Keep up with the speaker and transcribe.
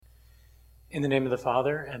In the name of the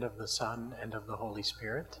Father, and of the Son, and of the Holy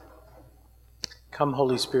Spirit. Come,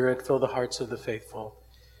 Holy Spirit, fill the hearts of the faithful,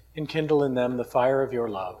 enkindle in them the fire of your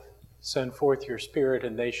love. Send forth your Spirit,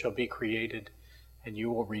 and they shall be created, and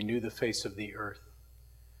you will renew the face of the earth.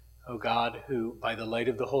 O God, who by the light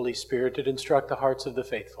of the Holy Spirit did instruct the hearts of the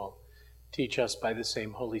faithful, teach us by the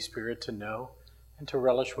same Holy Spirit to know and to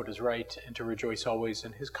relish what is right, and to rejoice always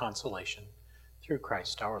in his consolation. Through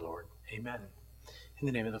Christ our Lord. Amen. In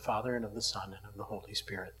the name of the Father, and of the Son, and of the Holy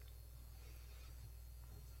Spirit.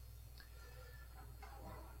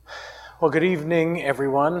 Well, good evening,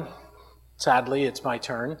 everyone. Sadly, it's my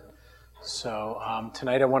turn. So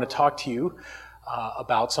tonight I want to talk to you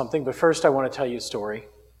about something, but first I want to tell you a story.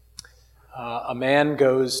 A man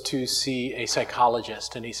goes to see a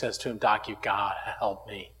psychologist, and he says to him, "Doc, you've got to help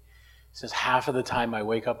me." He says, "Half of the time I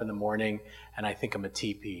wake up in the morning and I think I'm a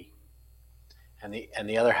TP. And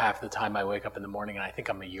the other half of the time I wake up in the morning and I think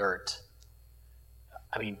I'm a yurt."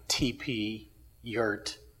 I mean, TP,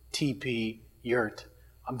 yurt, TP, yurt.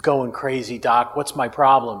 "I'm going crazy, Doc. What's my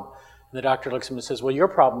problem?" And the doctor looks at him and says, "Well, your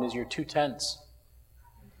problem is you're too tense."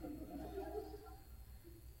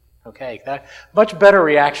 Okay, that much better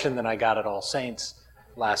reaction than I got at All Saints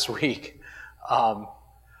last week.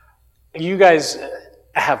 You guys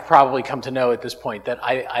have probably come to know at this point that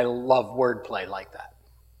I love wordplay like that.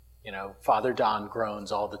 You know, Father Don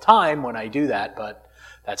groans all the time when I do that, but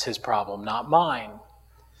that's his problem, not mine.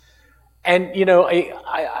 And, you know,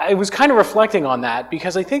 I was kind of reflecting on that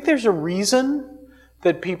because I think there's a reason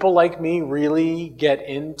that people like me really get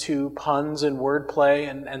into puns and wordplay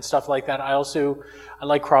and stuff like that. I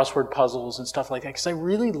like crossword puzzles and stuff like that because I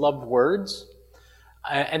really love words.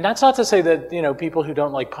 And that's not to say that, you know, people who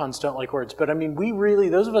don't like puns don't like words, but I mean,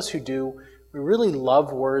 those of us who do, we really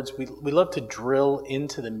love words. We love to drill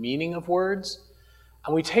into the meaning of words.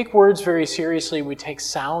 And we take words very seriously. We take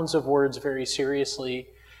sounds of words very seriously.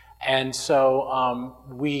 And so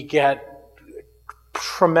we get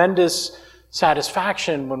tremendous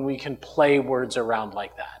satisfaction when we can play words around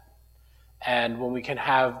like that. And when we can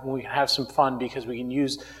have some fun because we can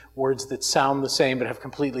use words that sound the same but have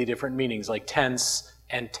completely different meanings, like tense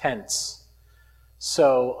and tense.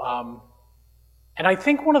 So, and I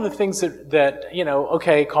think one of the things that you know,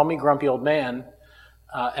 okay, call me grumpy old man,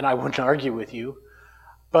 and I wouldn't argue with you,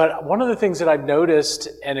 but one of the things that I've noticed,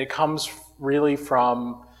 and it comes really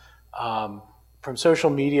from social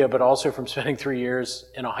media, but also from spending 3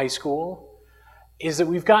 years in a high school, is that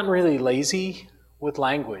we've gotten really lazy with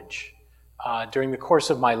language. During the course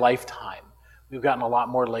of my lifetime, we've gotten a lot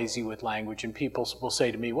more lazy with language, and people will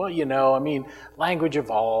say to me, "Well, you know, I mean, language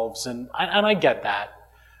evolves," and I get that,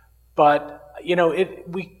 but you know,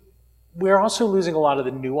 we're also losing a lot of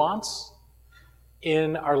the nuance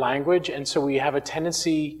in our language, and so we have a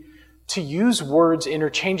tendency to use words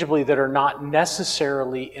interchangeably that are not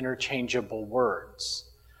necessarily interchangeable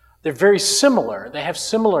words. They're very similar. They have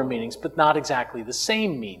similar meanings, but not exactly the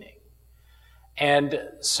same meaning. And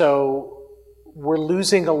so we're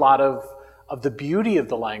losing a lot of the beauty of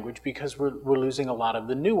the language because we're losing a lot of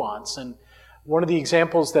the nuance. And one of the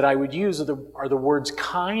examples that I would use are the words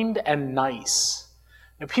kind and nice.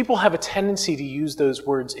 Now, people have a tendency to use those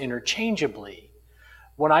words interchangeably.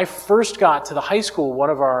 When I first got to the high school,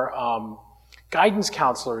 one of our guidance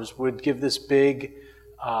counselors would give this big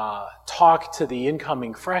talk to the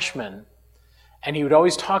incoming freshmen, and he would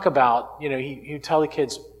always talk about, you know, he would tell the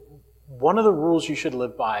kids, one of the rules you should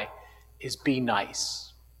live by is be nice.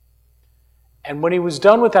 And when he was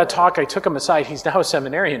done with that talk, I took him aside. He's now a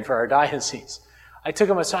seminarian for our diocese. I took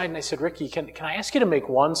him aside and I said, "Ricky, can I ask you to make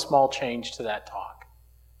one small change to that talk?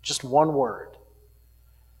 Just one word."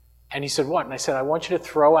 And he said, "What?" And I said, "I want you to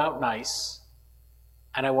throw out nice,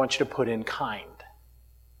 and I want you to put in kind."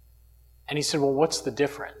 And he said, "Well, what's the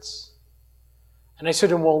difference?" And I said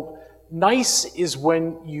to him, "Well, nice is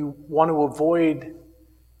when you want to avoid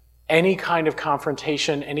any kind of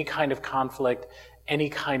confrontation, any kind of conflict, any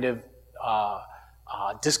kind of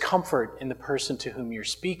discomfort in the person to whom you're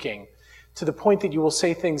speaking, to the point that you will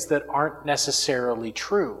say things that aren't necessarily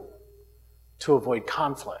true to avoid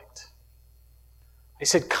conflict." I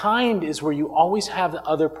said, "Kind is where you always have the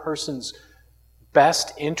other person's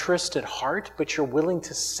best interest at heart, but you're willing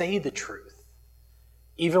to say the truth,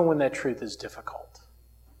 even when that truth is difficult."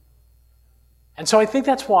 And so I think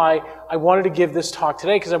that's why I wanted to give this talk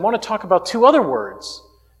today, because I want to talk about two other words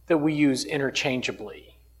that we use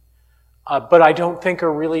interchangeably, but I don't think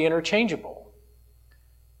are really interchangeable.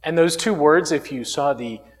 And those two words, if you saw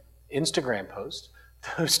the Instagram post,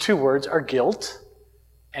 those two words are guilt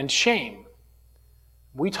and shame.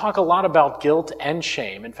 We talk a lot about guilt and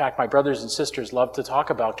shame. In fact, my brothers and sisters love to talk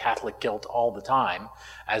about Catholic guilt all the time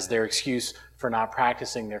as their excuse for not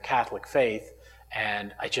practicing their Catholic faith,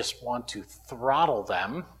 and I just want to throttle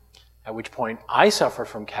them, at which point I suffer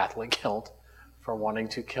from Catholic guilt for wanting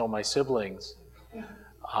to kill my siblings.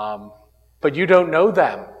 But you don't know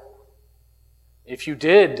them. If you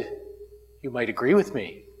did, you might agree with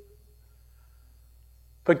me.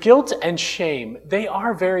 But guilt and shame, they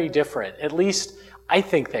are very different. At least I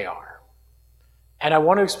think they are. And I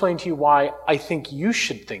want to explain to you why I think you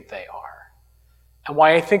should think they are. And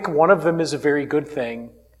why I think one of them is a very good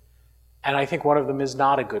thing, and I think one of them is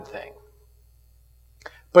not a good thing.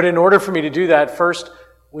 But in order for me to do that, first,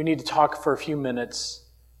 we need to talk for a few minutes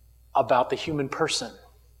about the human person.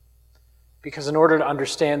 Because in order to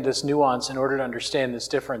understand this nuance, in order to understand this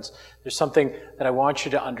difference, there's something that I want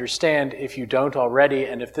you to understand if you don't already,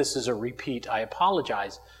 and if this is a repeat, I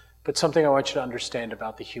apologize, but something I want you to understand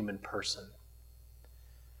about the human person.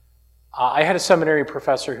 I had a seminary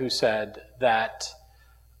professor who said that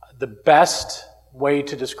the best way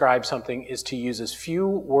to describe something is to use as few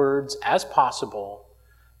words as possible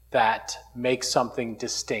that make something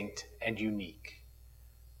distinct and unique.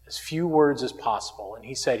 As few words as possible. And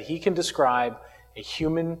he said he can describe a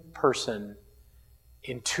human person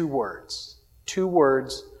in 2 words. 2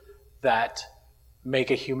 words that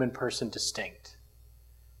make a human person distinct.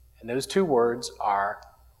 And those 2 words are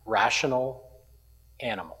rational,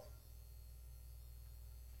 animal.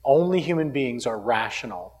 Only human beings are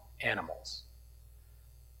rational animals.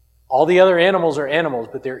 All the other animals are animals,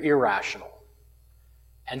 but they're irrational.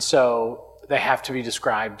 And so they have to be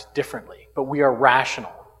described differently. But we are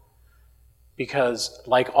rational. Because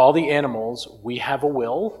like all the animals, we have a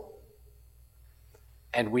will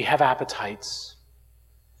and we have appetites.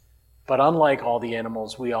 But unlike all the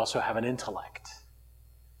animals, we also have an intellect.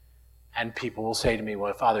 And people will say to me,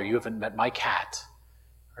 well, Father, you haven't met my cat,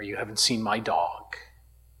 or you haven't seen my dog.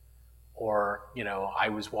 Or, I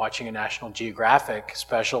was watching a National Geographic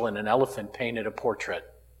special and an elephant painted a portrait.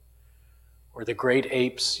 Or the great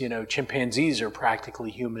apes, chimpanzees are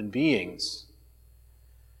practically human beings.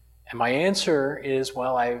 And my answer is,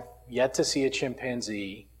 well, I've yet to see a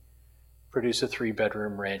chimpanzee produce a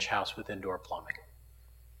 3-bedroom ranch house with indoor plumbing.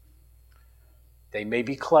 They may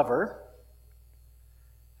be clever,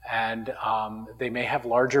 and they may have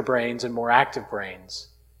larger brains and more active brains,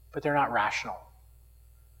 but they're not rational.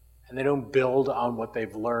 And they don't build on what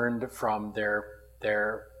they've learned from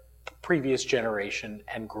their previous generation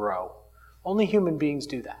and grow. Only human beings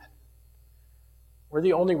do that. We're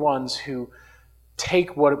the only ones who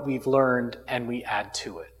take what we've learned and we add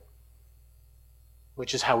to it,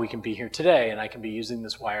 which is how we can be here today, and I can be using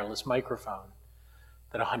this wireless microphone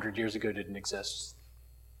that 100 years ago didn't exist.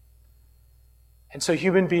 And so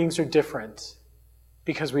human beings are different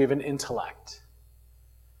because we have an intellect.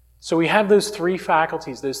 So we have those 3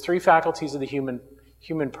 faculties. Those 3 faculties of the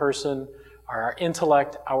human person are our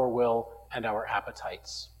intellect, our will, and our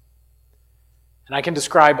appetites. And I can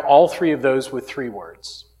describe all 3 of those with 3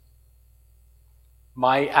 words.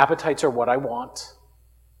 My appetites are what I want.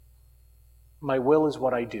 My will is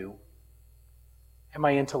what I do. And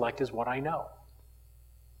my intellect is what I know.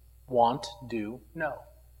 Want, do, know.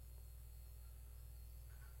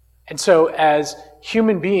 And so as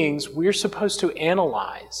human beings, we're supposed to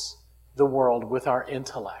analyze the world with our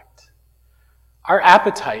intellect. Our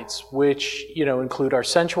appetites, which include our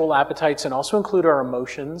sensual appetites and also include our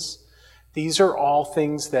emotions, these are all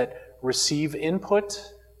things that receive input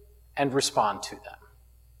and respond to them.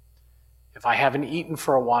 If I haven't eaten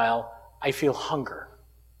for a while, I feel hunger.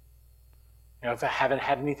 If I haven't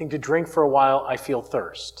had anything to drink for a while, I feel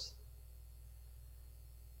thirst.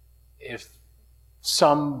 If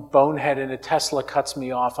some bonehead in a Tesla cuts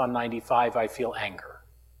me off on 95, I feel anger.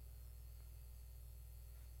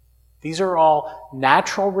 These are all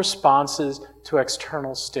natural responses to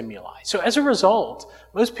external stimuli. So as a result,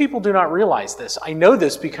 most people do not realize this. I know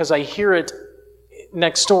this because I hear it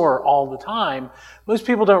next door all the time. Most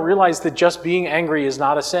people don't realize that just being angry is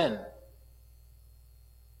not a sin.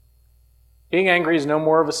 Being angry is no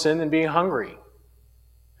more of a sin than being hungry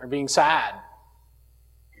or being sad.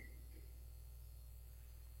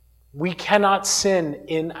 We cannot sin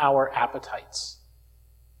in our appetites.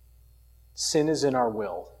 Sin is in our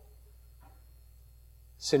will.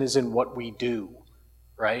 Sin is in what we do,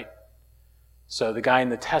 right? So the guy in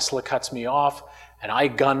the Tesla cuts me off, and I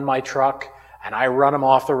gun my truck, and I run him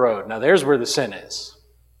off the road. Now there's where the sin is.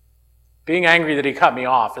 Being angry that he cut me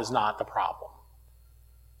off is not the problem.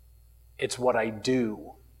 It's what I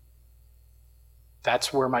do.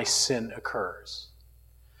 That's where my sin occurs.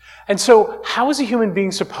 And so how is a human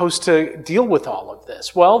being supposed to deal with all of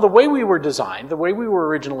this? Well, the way we were designed, the way we were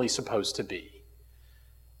originally supposed to be,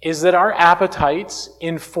 is that our appetites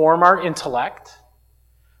inform our intellect,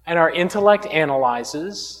 and our intellect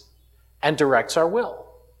analyzes and directs our will.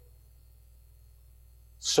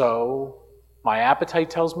 So my appetite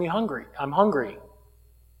tells me I'm hungry.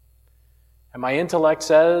 And my intellect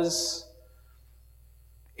says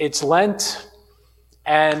it's Lent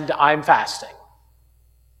and I'm fasting.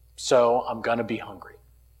 So I'm going to be hungry.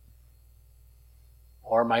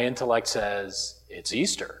 Or my intellect says it's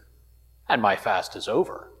Easter and my fast is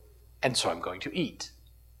over, and so I'm going to eat.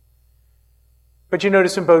 But you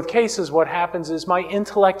notice in both cases what happens is my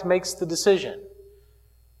intellect makes the decision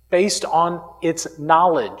based on its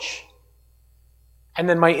knowledge, and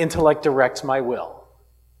then my intellect directs my will.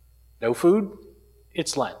 No food,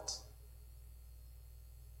 it's Lent.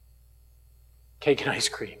 Cake and ice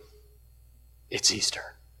cream, it's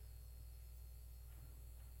Easter.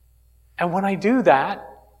 And when I do that,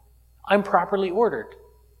 I'm properly ordered.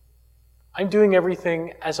 I'm doing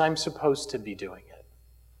everything as I'm supposed to be doing it.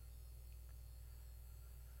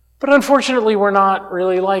 But unfortunately, we're not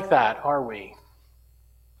really like that, are we?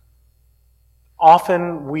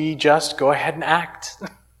 Often we just go ahead and act.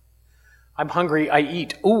 I'm hungry, I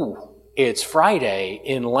eat. Ooh, it's Friday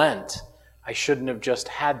in Lent. I shouldn't have just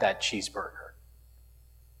had that cheeseburger.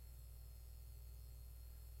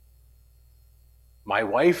 My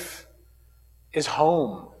wife is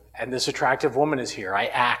home and this attractive woman is here. I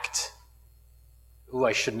act. Ooh,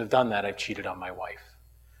 I shouldn't have done that. I've cheated on my wife.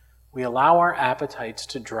 We allow our appetites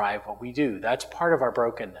to drive what we do. That's part of our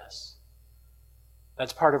brokenness.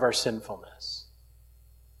 That's part of our sinfulness.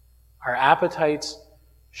 Our appetites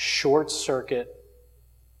short-circuit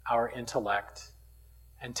our intellect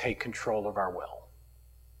and take control of our will.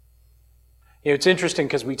 It's interesting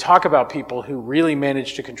because we talk about people who really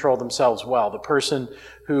manage to control themselves well. The person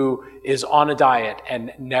who is on a diet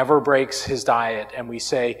and never breaks his diet, and we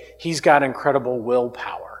say, he's got incredible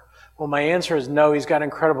willpower. Well, my answer is no, he's got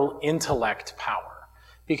incredible intellect power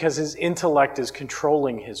because his intellect is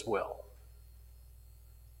controlling his will.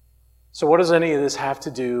 So what does any of this have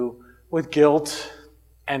to do with guilt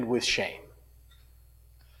and with shame?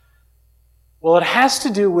 Well, it has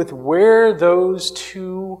to do with where those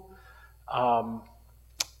two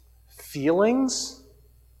feelings,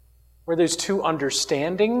 where those two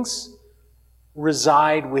understandings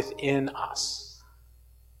reside within us.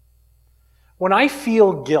 When I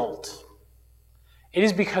feel guilt, it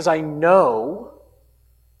is because I know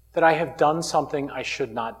that I have done something I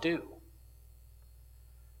should not do.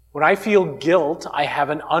 When I feel guilt, I have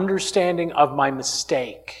an understanding of my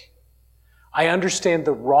mistake. I understand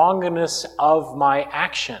the wrongness of my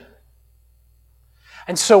action.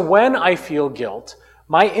 And so when I feel guilt,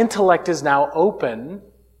 my intellect is now open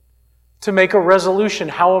to make a resolution.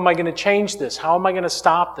 How am I going to change this? How am I going to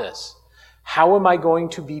stop this? How am I going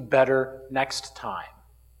to be better next time?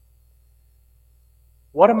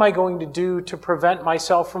 What am I going to do to prevent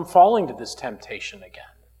myself from falling to this temptation again?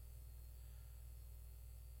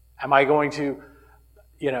 Am I going to,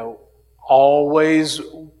 always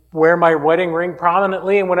wear my wedding ring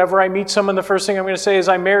prominently, and whenever I meet someone, the first thing I'm going to say is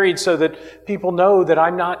I'm married, so that people know that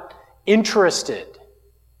I'm not interested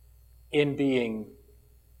in being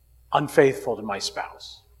unfaithful to my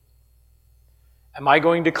spouse? Am I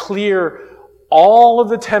going to clear all of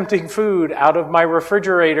the tempting food out of my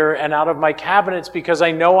refrigerator and out of my cabinets because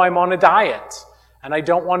I know I'm on a diet and I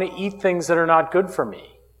don't want to eat things that are not good for me?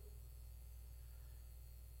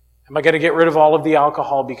 Am I going to get rid of all of the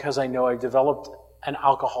alcohol because I know I've developed an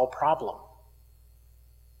alcohol problem?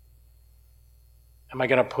 Am I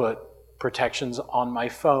going to put protections on my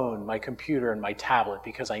phone, my computer, and my tablet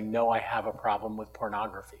because I know I have a problem with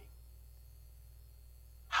pornography?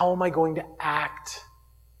 How am I going to act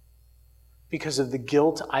because of the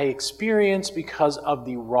guilt I experience because of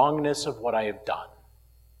the wrongness of what I have done?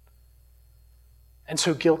 And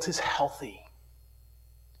so guilt is healthy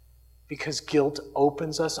because guilt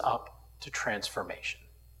opens us up to transformation.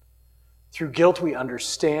 Through guilt, we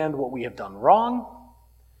understand what we have done wrong,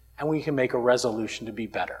 and we can make a resolution to be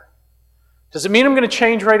better. Does it mean I'm going to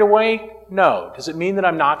change right away? No. Does it mean that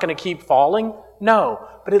I'm not going to keep falling? No.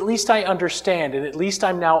 But at least I understand, and at least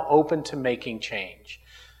I'm now open to making change.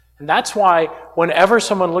 And that's why whenever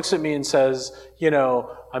someone looks at me and says,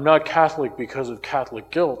 I'm not Catholic because of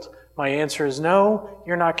Catholic guilt, my answer is no,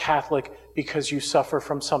 you're not Catholic because you suffer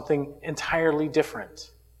from something entirely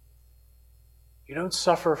different. You don't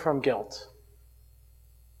suffer from guilt.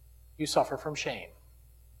 You suffer from shame.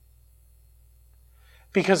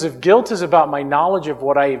 Because if guilt is about my knowledge of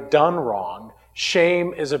what I have done wrong,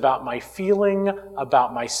 Shame is about my feeling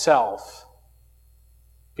about myself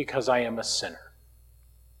because I am a sinner.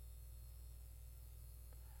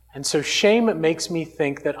 And so shame makes me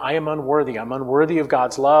think that I am unworthy. I'm unworthy of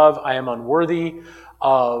God's love. I am unworthy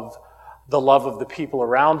of the love of the people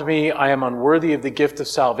around me. I am unworthy of the gift of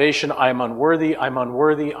salvation. I am unworthy, I'm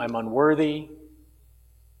unworthy, I'm unworthy.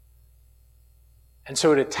 And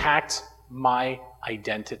so it attacked my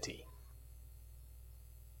identity.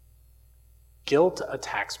 Guilt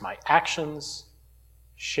attacks my actions.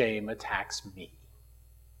 Shame attacks me.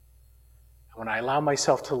 And when I allow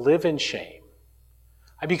myself to live in shame,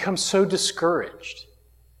 I become so discouraged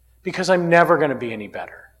because I'm never going to be any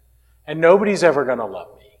better. And nobody's ever going to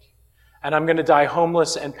love me. And I'm going to die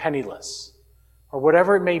homeless and penniless, or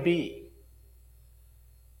whatever it may be.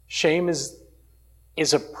 Shame is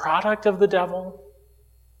a product of the devil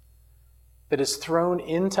that is thrown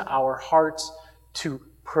into our hearts to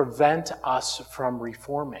prevent us from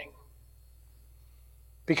reforming.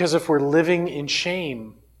 Because if we're living in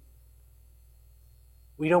shame,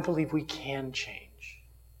 we don't believe we can change.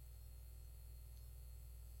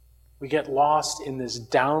 We get lost in this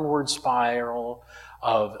downward spiral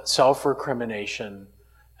of self-recrimination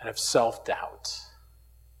and of self-doubt.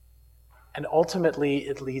 And ultimately,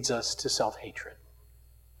 it leads us to self-hatred.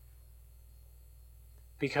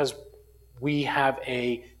 Because we have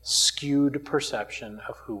a skewed perception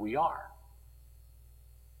of who we are.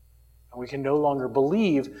 And we can no longer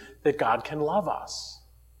believe that God can love us.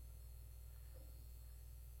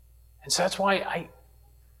 And so that's why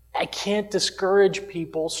I can't discourage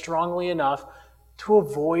people strongly enough to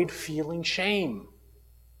avoid feeling shame.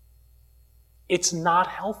 It's not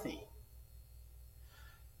healthy.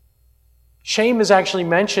 Shame is actually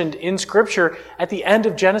mentioned in Scripture at the end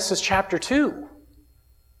of Genesis chapter 2.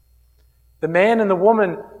 The man and the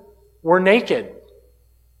woman were naked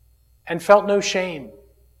and felt no shame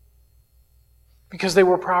because they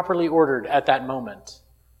were properly ordered at that moment.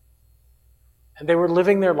 And they were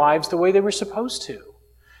living their lives the way they were supposed to.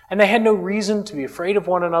 And they had no reason to be afraid of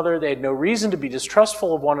one another. They had no reason to be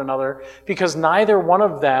distrustful of one another because neither one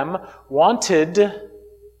of them wanted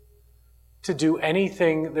to do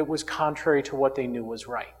anything that was contrary to what they knew was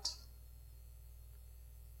right.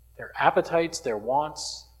 Their appetites, their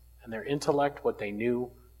wants, and their intellect, what they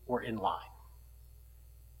knew, were in line.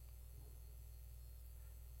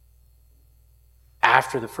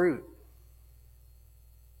 After the fruit,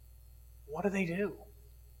 what do?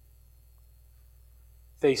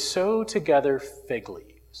 They sew together fig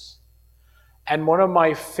leaves. And one of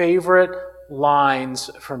my favorite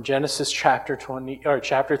lines from Genesis chapter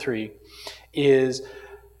 3 is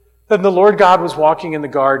that the Lord God was walking in the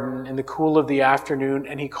garden in the cool of the afternoon,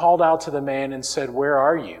 and he called out to the man and said, "Where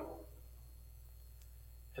are you?"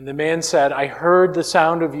 And the man said, "I heard the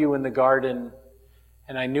sound of you in the garden,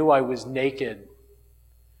 and I knew I was naked,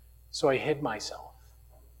 so I hid myself."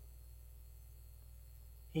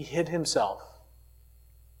 He hid himself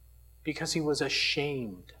because he was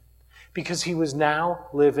ashamed, because he was now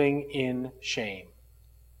living in shame.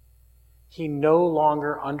 He no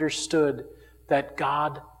longer understood that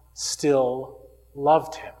God still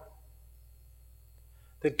loved him,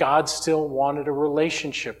 that God still wanted a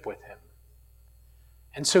relationship with him.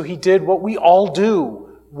 And so he did what we all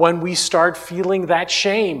do when we start feeling that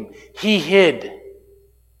shame. He hid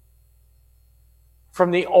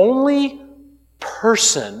from the only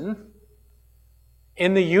person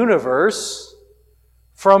in the universe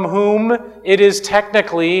from whom it is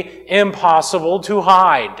technically impossible to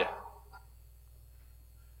hide.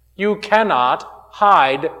 You cannot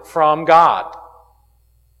hide from God.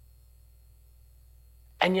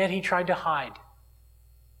 And yet he tried to hide.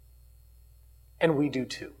 And we do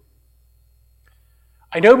too.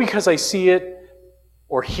 I know because I see it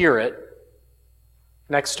or hear it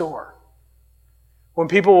next door. When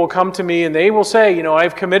people will come to me and they will say,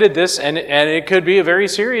 I've committed this and it could be a very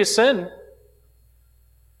serious sin.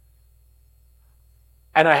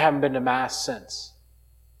 And I haven't been to Mass since.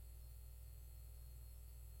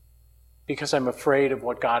 Because I'm afraid of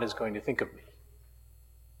what God is going to think of me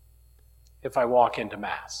if I walk into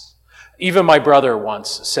Mass. Even my brother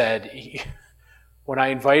once said, when I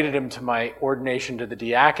invited him to my ordination to the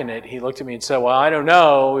diaconate, he looked at me and said, "Well, I don't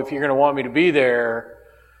know if you're going to want me to be there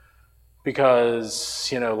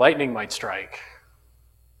because, lightning might strike."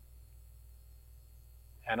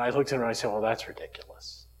 And I looked at him and I said, "Well, that's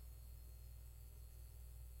ridiculous.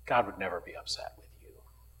 God would never be upset with you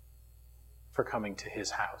for coming to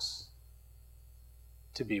his house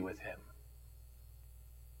to be with him."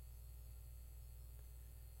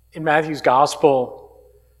 In Matthew's Gospel,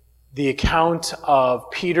 the account of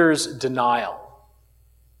Peter's denial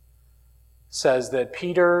says that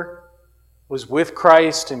Peter was with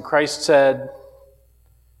Christ and Christ said,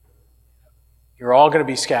 "You're all going to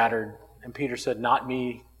be scattered." And Peter said, "Not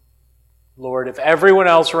me, Lord. If everyone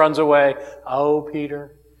else runs away," oh,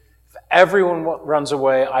 Peter, "if everyone runs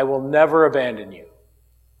away, I will never abandon you."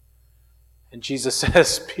 And Jesus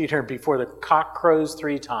says, "Peter, before the cock crows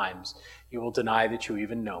 3 times, you will deny that you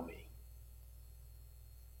even know me."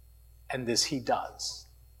 And this he does.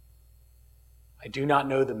 I do not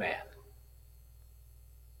know the man.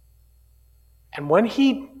 And when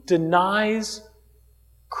he denies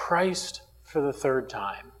Christ for the 3rd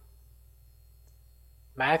time,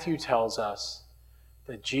 Matthew tells us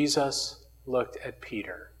that Jesus looked at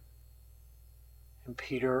Peter, and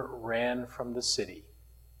Peter ran from the city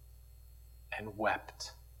and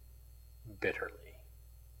wept bitterly.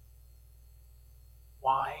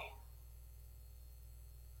 Why?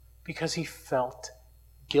 Because he felt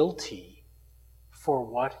guilty for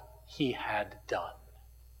what he had done.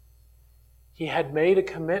 He had made a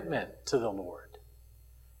commitment to the Lord,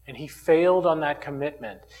 and he failed on that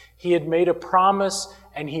commitment. He had made a promise,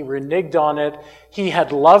 and he reneged on it. He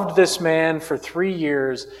had loved this man for 3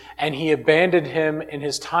 years, and he abandoned him in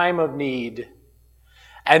his time of need.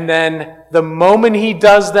 And then the moment he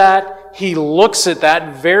does that, he looks at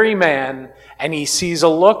that very man, and he sees a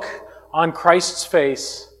look on Christ's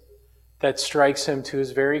face that strikes him to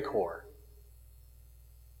his very core.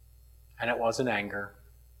 And it wasn't anger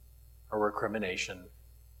or recrimination.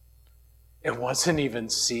 It wasn't even,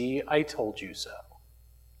 "See, I told you so."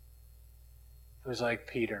 It was like,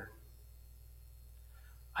 "Peter,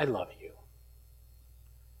 I love you,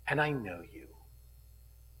 and I know you,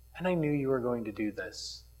 and I knew you were going to do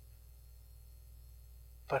this,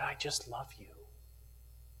 but I just love you."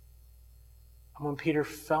 And when Peter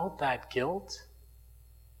felt that guilt,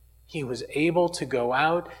 he was able to go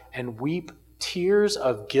out and weep tears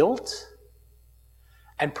of guilt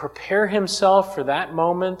and prepare himself for that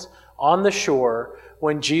moment on the shore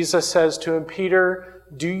when Jesus says to him, "Peter,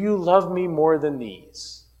 do you love me more than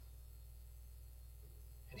these?"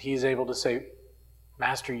 And he's able to say,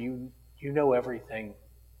 "Master, you know everything.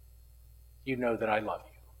 You know that I love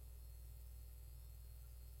you."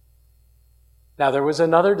 Now there was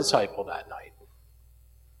another disciple that night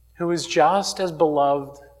who was just as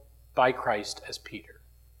beloved by Christ as Peter.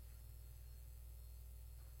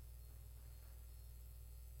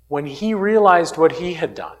 When he realized what he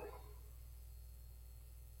had done,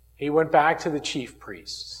 he went back to the chief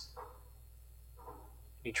priests.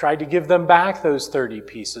 He tried to give them back those 30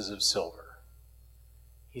 pieces of silver.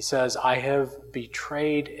 He says, "I have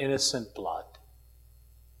betrayed innocent blood."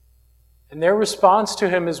 And their response to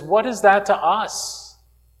him is, "What is that to us?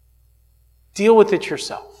 Deal with it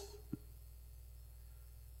yourself."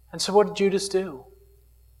 And so what did Judas do?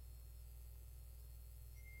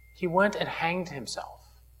 He went and hanged himself.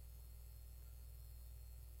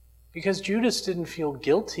 Because Judas didn't feel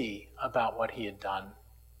guilty about what he had done.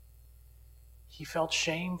 He felt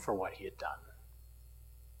shame for what he had done.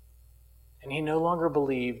 And he no longer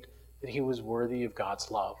believed that he was worthy of God's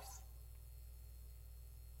love.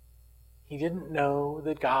 He didn't know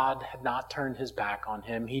that God had not turned his back on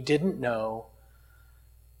him. He didn't know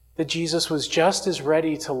that Jesus was just as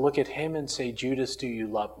ready to look at him and say, "Judas, do you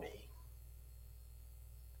love me?"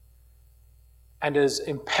 And as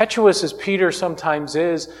impetuous as Peter sometimes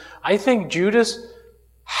is, I think Judas,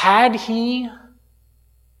 had he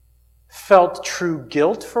felt true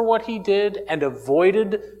guilt for what he did and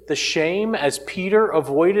avoided the shame as Peter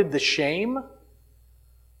avoided the shame,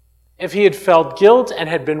 if he had felt guilt and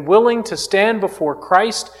had been willing to stand before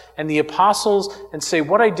Christ and the apostles and say,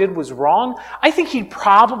 "What I did was wrong," I think he'd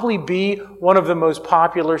probably be one of the most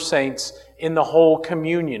popular saints in the whole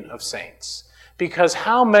communion of saints. Because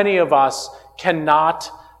how many of us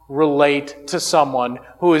cannot relate to someone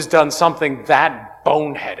who has done something that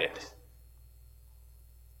boneheaded?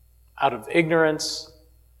 Out of ignorance,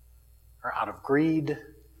 or out of greed,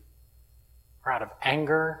 or out of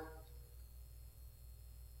anger.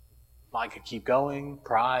 I could keep going.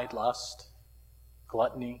 Pride, lust,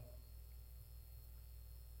 gluttony.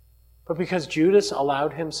 But because Judas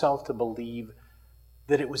allowed himself to believe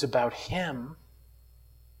that it was about him,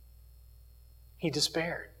 he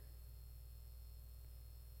despaired.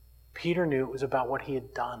 Peter knew it was about what he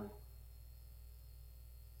had done.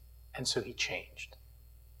 And so he changed.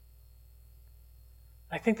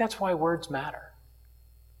 I think that's why words matter.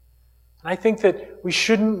 And I think that we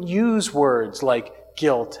shouldn't use words like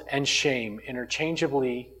guilt and shame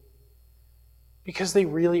interchangeably because they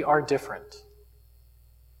really are different.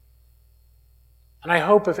 And I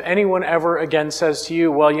hope if anyone ever again says to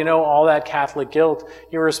you, well, all that Catholic guilt,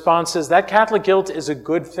 your response is that Catholic guilt is a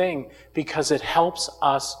good thing because it helps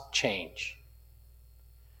us change.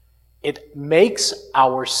 It makes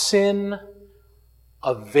our sin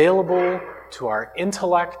available to our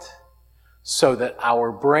intellect so that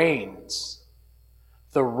our brains,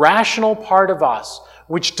 the rational part of us,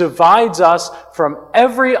 which divides us from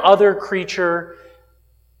every other creature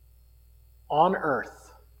on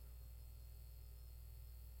earth,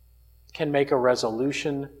 can make a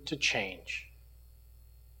resolution to change.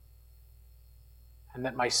 And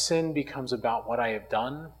that my sin becomes about what I have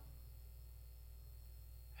done,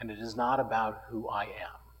 and it is not about who I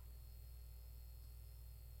am.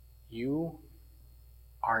 You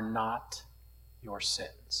are not your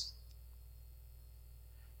sins.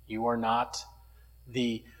 You are not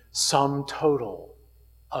the sum total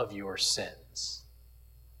of your sins.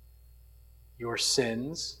 Your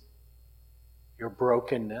sins, your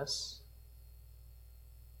brokenness,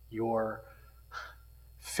 your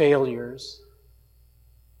failures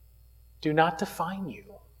do not define you.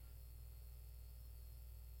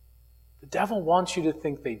 The devil wants you to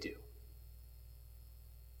think they do.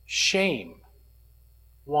 Shame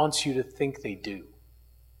wants you to think they do.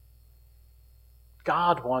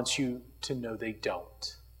 God wants you to know they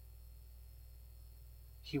don't.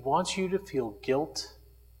 He wants you to feel guilt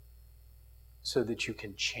so that you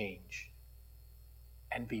can change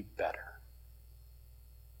and be better.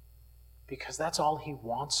 Because that's all he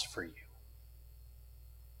wants for you.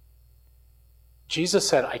 Jesus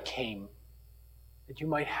said, I came that you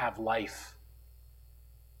might have life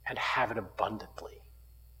and have it abundantly.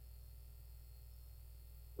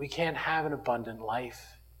 We can't have an abundant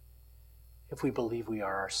life if we believe we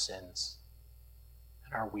are our sins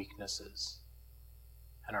and our weaknesses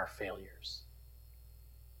and our failures.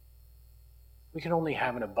 We can only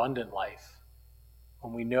have an abundant life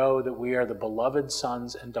when we know that we are the beloved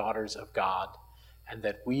sons and daughters of God and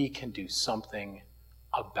that we can do something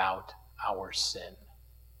about our sin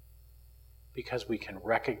because we can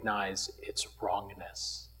recognize its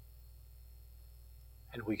wrongness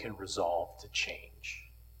and we can resolve to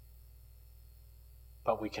change.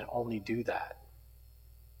 But we can only do that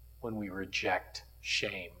when we reject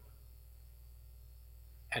shame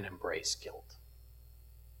and embrace guilt.